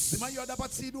 wings mzimayiyo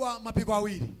adapatsidwa mapiko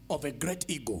awiri of a great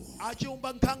eagle,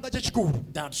 achiumba nkhanga chachikulu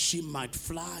that she might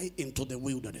fly into the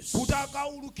wilderness kuti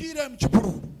akaulukire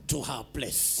mchipululu to her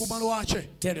place. ku malo ache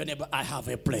Tell your neighbor, I have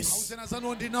a place. ausena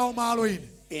zanu ndinawo malo ine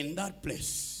In that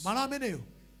place, malo ameneyo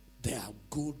there are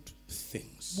good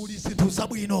things muli zinthu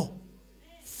zabwino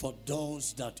for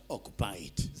those that occupy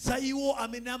it. za iwo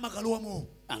amene amakalowamo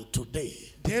And today,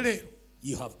 ndelero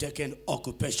you have taken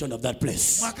occupation of that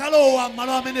place. mwakalowa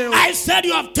malo ameneyo I said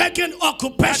you have taken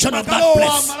occupation of that mwakalowa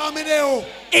place. malo ameneyo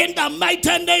In the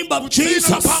mighty name of dzina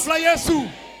Jesus. mphamvu la yesu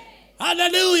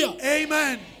Hallelujah.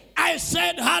 amen I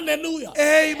said hallelujah.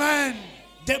 amen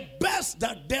The best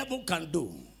that devil can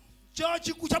do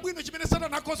chabwino chimene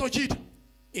satana akhoza kuchita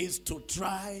is to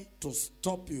try to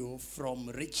stop you from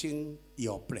reaching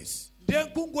your place. ndiye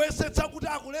kungoyesetsa kuti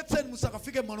akuletseni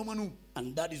musakafike m'malo mwanu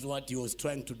And that is what he was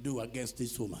trying to do against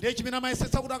this woman. ndiye chimene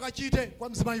amayesetsa kuti akachite kwa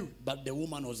mzimayiyo But the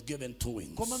woman was given 2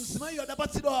 wings. koma mzimayiyo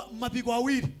adapatsidwa mapiko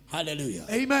awiri Hallelujah.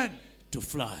 amen To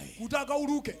fly. kuti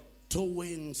akauluke 2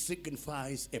 wings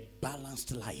signifies a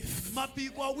balanced life.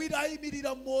 mapiko awiri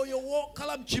ayimirira moyo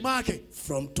wokhala mchimake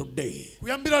From today,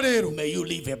 kuyambira lero may you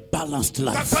live a balanced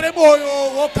life. kakhale moyo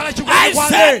wokhala I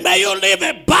said, chikwanekwane may you live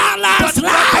a balanced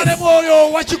kakhale life.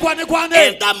 moyo wa chikwanekwane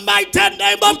In the mighty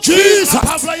name of Jesus.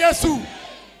 mphamvu la yesu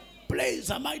Please,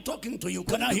 am I talking to you?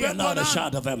 Can I hear another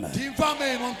shout of amen? timva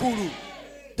ameni wankulu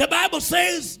The Bible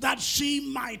says that she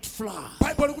might fly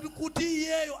baibulo kuti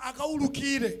iyeyo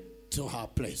akaulukire to her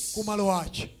place kumalo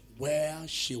ache where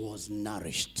she was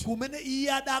nourished. kumene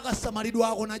iye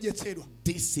adakasamalidwako nadyetsedwa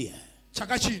This year,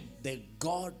 chaka chino the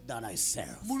God that I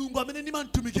serve mulungu amene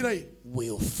ndimamtumikira ine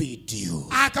will feed you.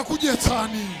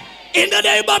 akakudyetsani In the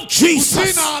name of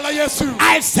Jesus. dzina la yesu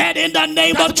I said in the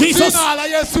name of Jesus. dzina la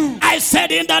yesu I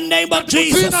said in the name of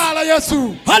Jesus. dzina la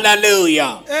yesu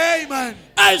Hallelujah. amen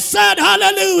I said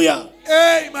hallelujah.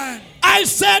 amen I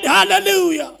said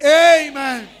hallelujah.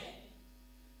 amen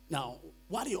Now,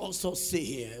 what you also see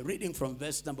here, reading from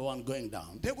verse number 1 going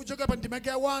down, ndiye kuchoka pa ndima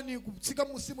ya 1 kutsika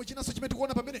musimu chinanso chimene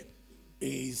tikuona pamene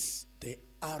is the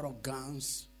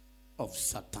arrogance of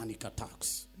satanic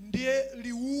attacks. ndiye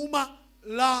liuma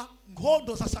la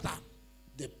nkhondo za satana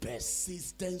The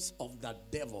persistence of the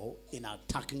devil in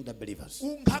attacking the believers.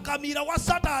 unkhakamira wa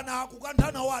satana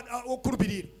kukanthana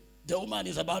wokhulupirira The woman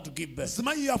is about to give birth.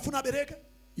 zimayiyo afuna abereke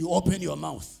You open your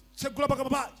mouth. tsegula pakamwa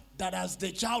paja That as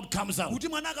the child comes out, kuti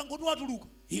mwana akangoti watuluka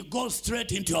he goes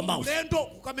straight into your mouth. ulendo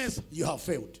kukamesa You have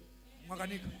failed.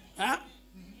 mwakanika Huh?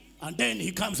 And then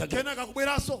he comes again. kenaka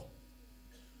kubweranso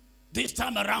This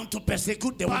time around to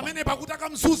persecute the woman. pamene pakuti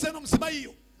akamzunze no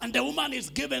mzimayiyo And the woman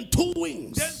is given 2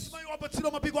 wings ndiye mzimayiyo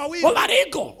wapatsidwa mapiko awiri of an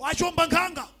eagle. wachomba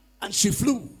nkhanga And she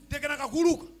flew. ndiye kenaka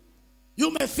kuluka You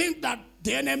may think that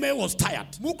the enemy was tired.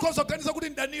 mukhoza kuganiza kuti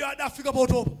mdaniyo adafika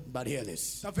potopa But hear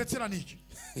this. tamvetseranichi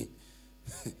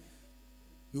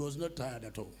He was not tired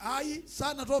at all. ayi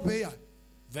sanatope iya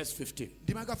Verse 15.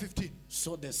 ndima yaka 15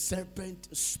 So the serpent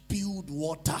spewed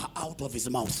water out of his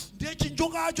mouth ndiye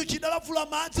chinjokacho chidalavula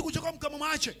madzi kuchoka mkamwa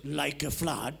mwache like a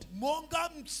flood monga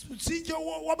mtsinje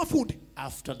wa mafunde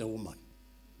after the woman.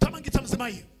 tamangitsa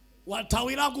mzimayiyo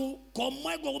Watawiraku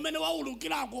komweko kumene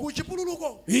waulukirako.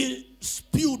 kuchipululuko He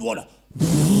spewed water.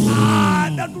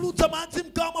 adatulutsa madzi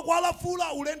mkamwa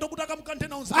kwalafula ulendo kuti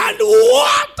akamkanthena And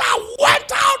water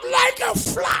went out like a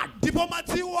flood. ndipo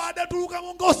madziwo adatuluka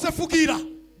monga osefukira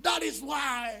That is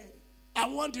why I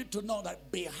want you to know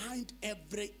that behind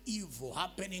every evil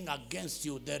happening against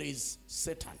you, there is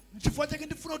Satan. Chifukwa chake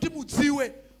ndifuna kuti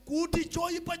mudziwe kuti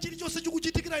choyipa chilichonse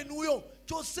chikuchitikira inuyo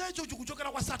chonsecho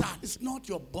chikuchokera kwa Satani. It's not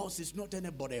your boss, it's not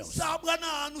anybody else. Sa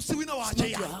bwana anu si wina It's wache not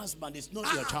your ya. husband, it's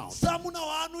not your child. Sa muna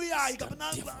wanu ya kapena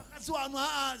akazi wanu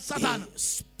Satana. He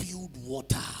spewed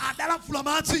water Adalamfula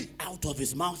madzi out of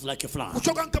his mouth like a flower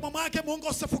kuchoka mkamwa mwake monga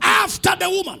usefuka. after the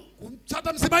woman,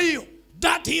 Kumtsata mzima iyo.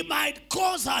 that he might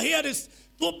cause her, here is,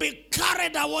 to be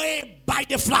carried away by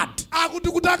the flood. Akuti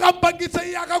kuti akampangitsa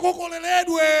iye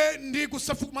akakokoleredwe ndi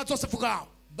kusefuka madzi osefukawo.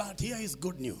 But here is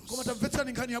good news. Koma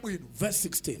tamvetsani nkhani yabwino. Verse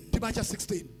 16. Timacha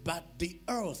 16. But the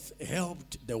earth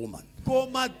helped the woman.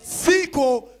 Koma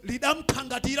dziko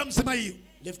lidamthangatira mzima iyo.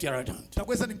 Lift your right hand.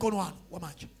 Takwezani mkono wanu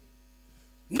wamanja.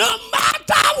 No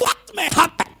matter what may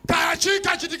happen, Kaya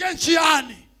chikachitike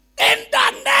nchiyani. in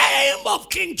the name of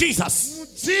King Jesus,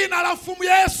 M'dzina la mfumu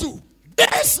Yesu.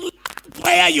 this land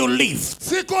where you live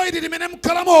Dziko ili limene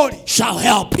mkhala moli shall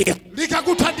help you.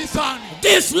 likakuthandizani.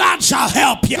 This land shall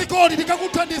help you. Dziko ili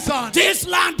likakuthandizani. This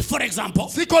land, for example,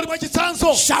 Dziko limwe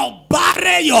chitsanzo shall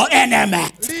bury your enemy.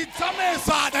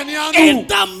 lidzameza adani In anu.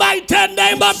 the mighty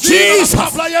name of M'dzina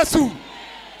Jesus. la Yesu.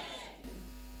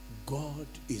 God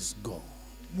is God.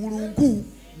 Mulungu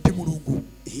ndi Mulungu.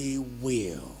 He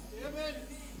will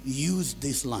use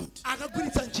this land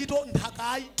Akagwiritsa ntchito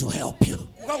nthakayi to help you.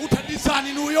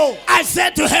 kukakuthandizani nuyo. I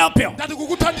said to help you. Ngati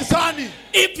kukuthandizani.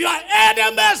 If your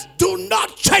enemies do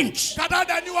not change, Kati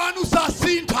adani wanu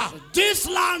sasintha. this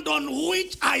land on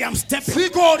which I am stepping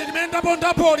Dziko ili limene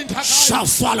ndapondapoli nthakayi. shall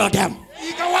swallow them.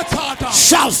 Ikawatsata.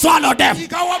 Shall swallow them.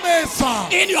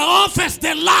 Ikawameza. In your office,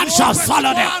 the land shall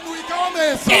swallow them.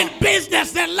 Ikawameza. In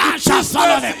business, the land shall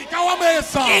swallow them.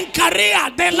 Ikawameza. In career,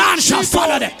 the land shall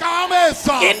swallow them.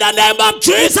 Ikawameza. In the name of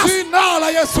Jesus, M'dzina la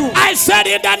Yesu. I said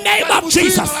in the name of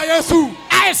Jesus. M'dzina la Yesu.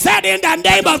 I said in the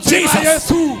name of M'dzina la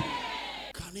Jesus. Yesu.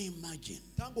 Can you imagine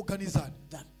Tangoganizani.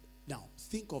 that? Now,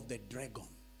 think of the dragon.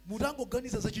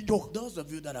 Mutangoganiza za chinjoka. Those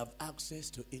of you that have access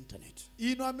to internet,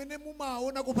 Ino amene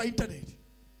mumaona ko pa internet.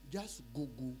 just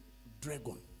Google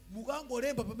dragon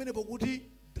Mukangolemba pamene pokuti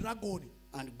dragon.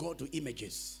 and go to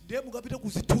images. Ndiye mukapita ku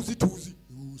zithunzithunzi.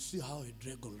 You will see how a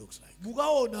dragon looks like.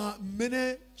 Mukaona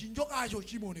mmene chinjokacho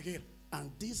chimaonekera.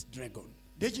 And this dragon,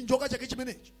 Ndiye chinjoka chake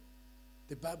chimenechi.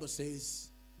 the Bible says,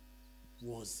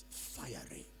 was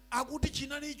fiery. Akuti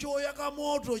chinali choyaka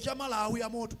moto cha malawi ya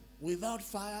moto. Without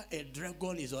fire, a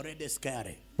dragon is already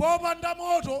scary. Popanda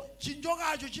moto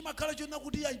chinjokacho chimakhala chona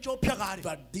kuti yanchopya kale.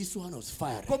 But this one was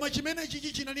fiery. Koma chimene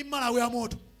chichi chinali malawi ya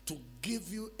moto. To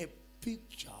give you a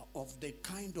picture of the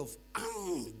kind of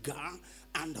anger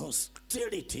and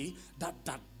hostility that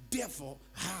the devil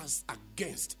has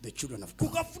against the children of God.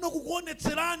 Kukafuna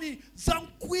kukuonetserani za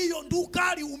mkwiyo ndi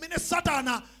ukali umene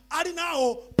Satana ali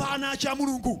nawo pa ana a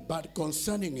Mulungu. But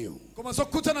concerning you, Koma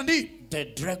zokhudzana ndi the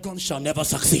dragon shall never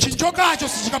succeed. chinjokacho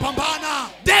sichikapambana.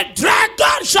 The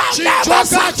dragon shall never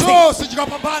succeed. Chinjokacho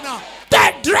sichikapambana.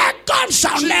 The dragon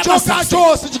shall never succeed.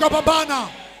 Chinjokacho sichikapambana.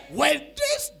 When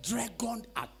this dragon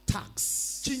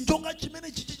attacks, Chinjoka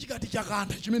chimene chichi chikati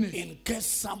chakantha chimene. in case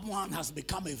someone has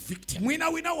become a victim, Mwina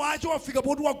wina wacho wafika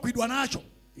poti wagwidwa nacho.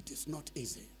 it is not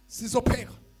easy Sizopheka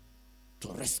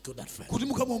to rescue that friend. kuti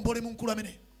mukamuombole mkulu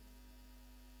amene.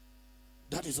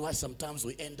 That is why sometimes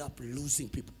we end up losing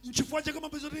people. N'chifukwa chake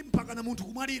mapeza kuti mpaka na munthu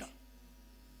kumwalira.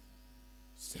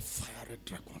 It's a fiery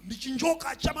dragon, Ndi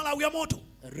chinjoka cha malawi ya moto.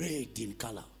 red in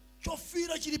color.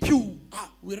 Chofira chili pyu.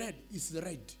 We read it's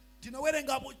red.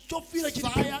 Tinawerengapo chofira chili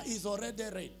pyu. Fire is already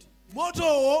red.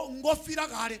 Motowo ngofira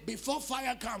kale. Before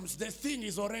fire comes, the thing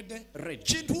is already red.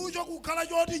 Chinthucho kukhala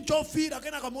choti nchofira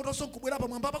kenaka moto sonkubwera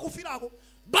pamwamba pakufirako.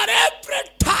 But every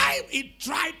time it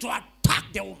tried to attack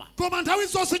the woman Koma nthawi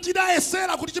zonse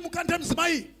chidayesera kuti chimukanthe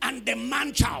mzimayi and the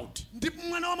man child, ndi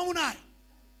mwana wa mamunayi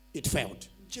it failed.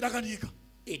 chidakanika.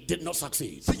 It did not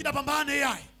succeed. Sichidapambane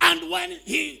yayi. And when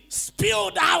he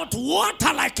spilled out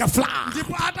water like a flood,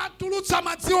 Ndipo atatulutsa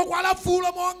madziwo kwa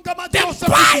lafulo monga madzi the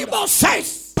osefukira. Bible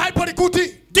says Baibo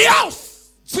likuti the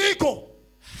earth dziko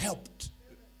helped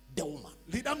the woman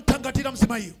lidamthangatira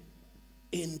mzimayiyo.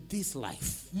 in this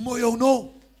life. Moyo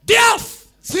uno The earth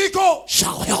dziko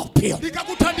shall help you.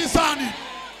 likakuthandizani.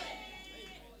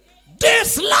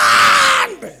 This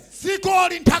land, Dziko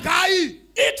linthakayi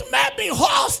it may be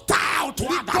hostile to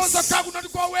likoza others, kakunati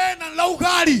kwa wena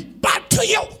laukali. but to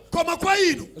you, Koma kwa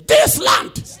inu this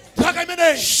land nthaka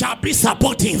imeneyi shall be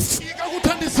supportive,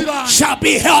 ikakuthandizirani. shall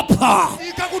be helper.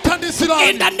 In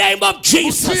Ikakuthandizirani. the name of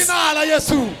Jesus. Dzina la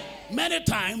Yesu. Many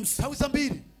times Nthawi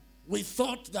zambiri we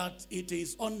thought that it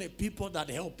is only people that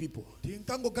help people.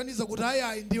 tinkangoganiza kuti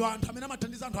ayayi ndiwo anthu amene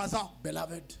amathandiza anthu azawo.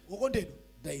 Beloved, Wokondedwa,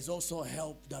 there is also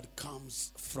help that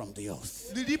comes from the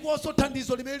earth. liliponso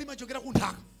thandizo limene limachokera ku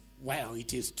nthaka. Well,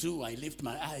 it is true. I lift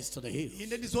my eyes to the hills.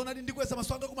 ine ndizoona ndikweza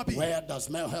maso anga kumapiri. Where does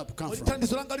my help come Kodi from?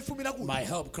 thandizo langa lifumira kuti? My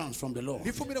help comes from the Lord.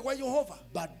 Lifumira kwa Yehova.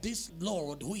 But this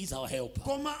Lord, who is our helper,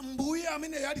 Koma mbuye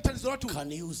amene yali thandizo lathu can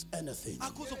use anything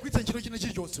akhoza kugwiritsa ntchito china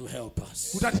chilichonse to help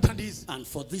us. kuti atithandize. And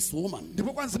for this woman,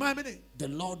 Ndipo kwa mzimayi amene the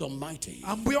Lord Almighty,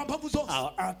 ambuye wamphamvu zonse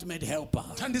our ultimate helper,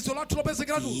 thandizo lathu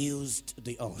lopezekeratu used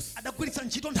the earth adagwiritsa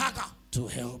ntchito nthaka to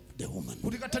help the woman.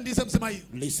 kuti kathandize mzimayiyo.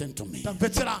 Listen to me.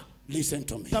 Tamvetserani. Listen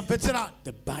to me. Tamvetserani.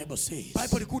 The Bible says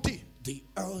Bible likuti the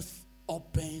earth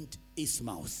opened its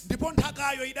mouth. ndipo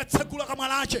nthakayo idatsegula kamwa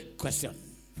lache. Question: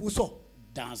 Funso.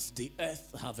 does the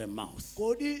earth have a mouth?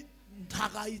 Kodi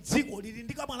nthaka idziko lili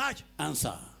ndi kamwa lache?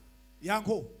 Answer: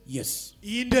 Yankho. yes.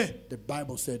 Inde. The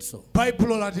Bible said so.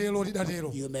 Baibulo latero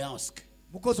lidatero. You may ask,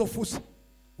 Mukhoza kufunsa.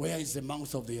 where is the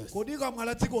mouth of the earth? Kodi kamwa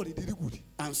la dzikoli lili kuti?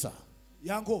 Answer: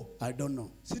 Yankho. I don't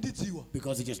know, Sindidziwa.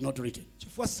 because it is not written.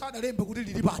 Chifukwa sadalembe kuti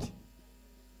lili pati.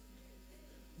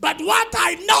 But what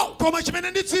I know Koma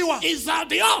chimene ndidziwa is that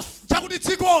the earth chakuti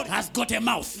dzikoli has got a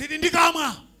mouth. lili ndi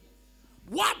kamwa.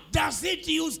 What does it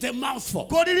use the mouth for?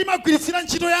 Kodi limagwiritsira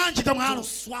ntchito yanji To kamwalo?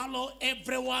 swallow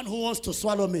everyone who wants to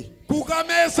swallow me.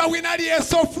 Kukamesa wina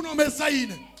aliyense ofuna omesa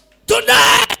ine.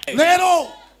 Today, Lero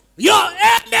your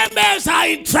enemies are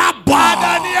in trouble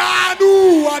adani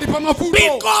anu ali pa mafuto.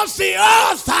 because the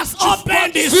earth has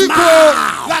opened its Dziko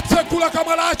mouth latsegula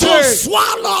kamwa to lache.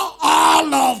 swallow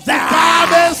all of them.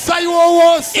 Kamesa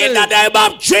iwo In the wonse. name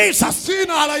of Jesus.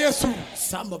 Dzina la Yesu.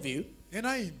 Some of you, Ena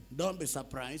inu don't be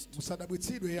surprised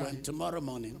musadabwitsidwe when yayi. tomorrow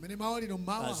morning, Pamene mawa lino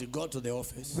mmawa as you go to the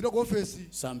office, kupita ku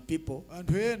ofesi some people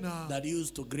anthu ena that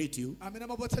used to greet you amene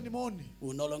amapatsani moni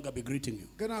will no longer be greeting you.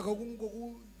 kenaka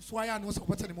kungokuswayani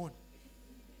osakupatsani moni.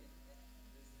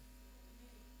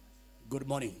 Good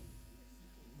morning.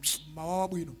 Mawa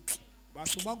wabwino.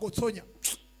 Basi mangotsonya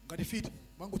ngati fiti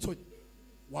mangotsonya.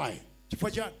 Why?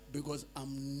 Chifukwa chani? Because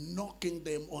I'm knocking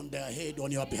them on their head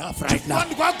on your behalf right now.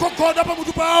 Kwani kwagogoda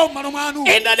pamutu pawo m'malo mwanu.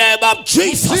 In the name of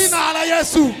Jesus. Dzina la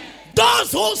Yesu.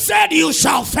 Those who said you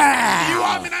shall Iwo fail,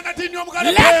 amene anati inyo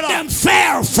let mukalepera. them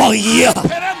fail for you.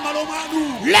 Pere m'malo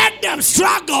mwanu. Let them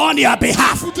struggle on your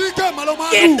behalf. Futike m'malo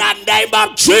In mwanu. the name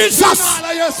of Jesus. Dzina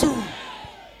la Yesu.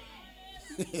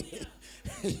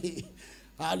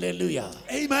 Hallelujah.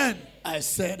 Amen. I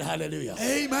said hallelujah.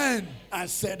 Amen. I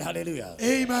said hallelujah.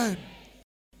 Amen.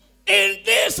 In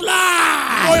this Oyo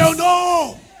life,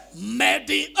 no. may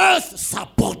the earth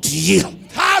support you.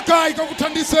 Nthaka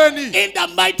ikakuthandizeni. In the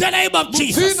mighty name of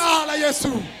Jesus. Dzina la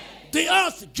Yesu. The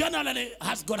earth generally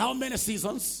has got how many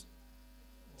seasons?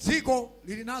 Dziko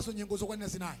lili nazo nyengo zokwanira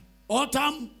zinayi.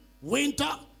 Autumn, winter,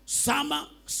 summer,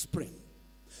 spring.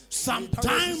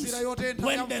 Sometimes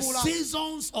when the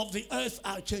seasons of the earth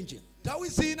are changing, Nthawi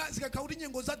zina zikakhala kuti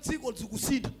nyengo za dziko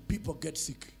zikusintha. people get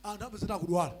sick. Anthu apezeka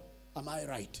akudwala. Am I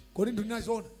right? Kodi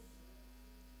ndinazona.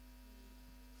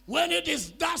 When it is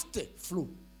dusty, flu.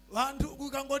 Anthu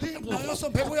kukangoti nayonso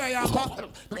mphepo yayamba.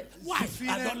 Why?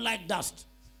 I don't like dust.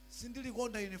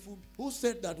 Sindilikonda ine fumbi. Who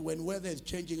said that when weather is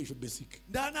changing, you should be sick?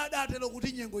 Ndani adatero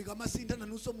kuti nyengo ikamasintha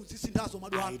nanunso muzisinthazo I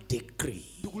madwala. decree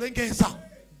Ndikulengeza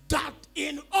that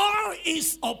in all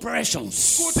its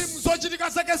operations, kuti mzochitika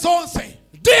zake zonse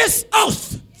this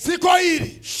earth dziko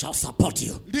ili shall support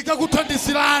you,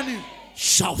 likakuthandizirani,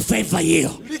 shall favor you,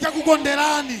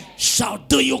 likakukonderani, shall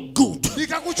do you good.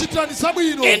 likakuchitirani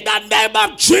zabwino. In the name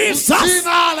of Jesus.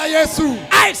 Dzina la Yesu.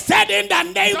 I said in the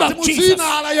name Ngati of mu Jesus.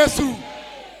 dzina la Yesu.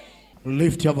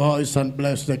 Lift your voice and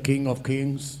bless the King of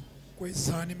Kings.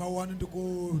 Kwezani mawu anu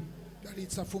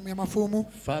ndikudalitsa mfumu ya mafumu.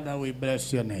 Father, we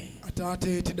bless your name.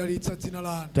 Atate tidalitsa dzina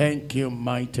lanu. Thank you,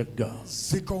 mighty God.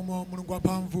 Zikomo Mulungu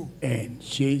wamphamvu. In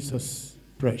Jesus'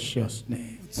 precious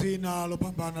name. Dzina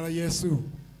lopambana la Yesu.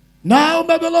 Now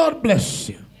may the Lord bless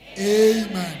you.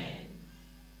 Amen.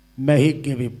 May He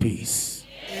give you peace,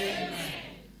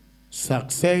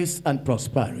 success, and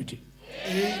prosperity.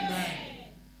 Amen.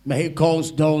 May He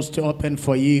cause doors to open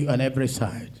for you on every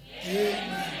side. Amen.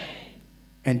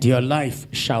 And your life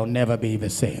shall never be the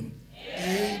same.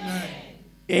 Amen.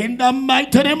 In the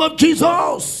mighty name of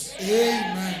Jesus.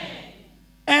 Amen.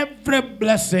 Every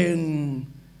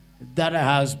blessing that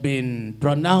has been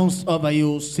pronounced over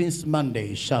you since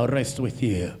Monday shall rest with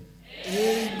you.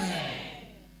 Amen.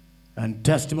 And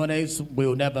testimonies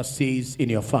will never cease in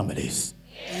your families.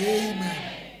 Amen.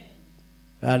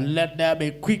 And let there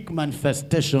be quick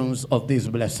manifestations of these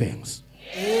blessings.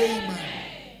 Amen.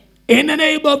 In the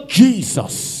name of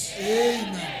Jesus.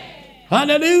 Amen.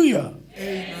 Hallelujah.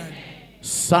 Amen.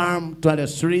 Psalm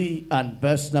 23 and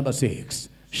verse number 6.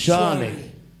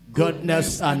 Surely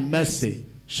goodness and mercy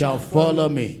shall follow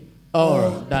me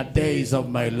all the days of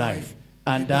my life,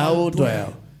 and I will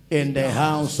dwell in the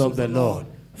house of the Lord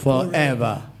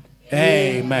forever.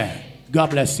 Amen. God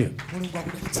bless you. mulungu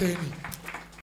akudalitseni.